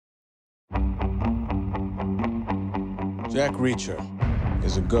Jack Reacher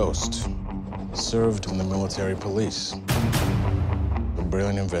is a ghost. Served in the military police. A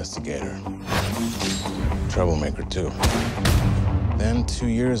brilliant investigator. Troublemaker, too. Then, 2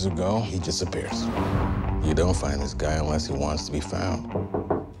 years ago, he disappears. You don't find this guy unless he wants to be found.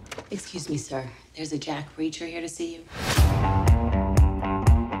 Excuse me, sir. There's a Jack Reacher here to see you.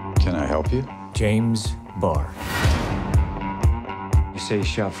 Can I help you? James Barr. You say he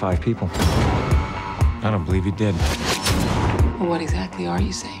shot 5 people. I don't believe he did. Well, what exactly are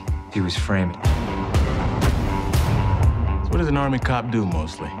you saying? He was framing. So what does an Army cop do,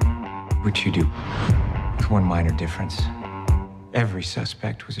 mostly? What you do. With one minor difference. Every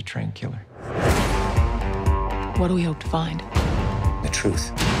suspect was a trained killer. What do we hope to find? The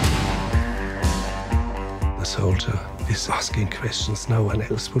truth. The soldier is asking questions no one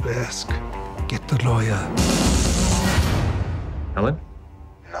else would ask. Get the lawyer. Helen?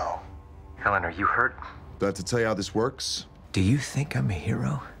 No. Helen, are you hurt? Do I have to tell you how this works? Do you think I'm a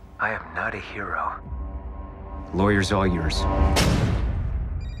hero? I am not a hero. Lawyer's all yours.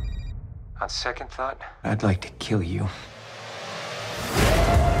 On second thought, I'd like to kill you.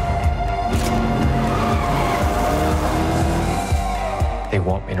 They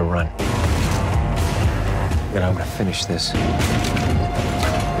want me to run. But I'm gonna finish this.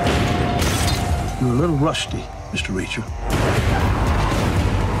 You're a little rusty, Mr. Reacher.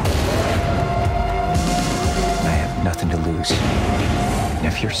 I have nothing to lose. And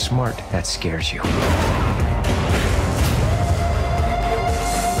if you're smart, that scares you.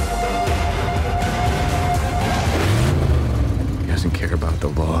 He doesn't care about the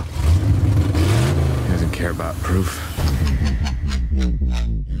law. He doesn't care about proof.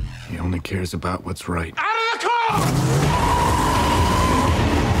 He only cares about what's right. Out of the car!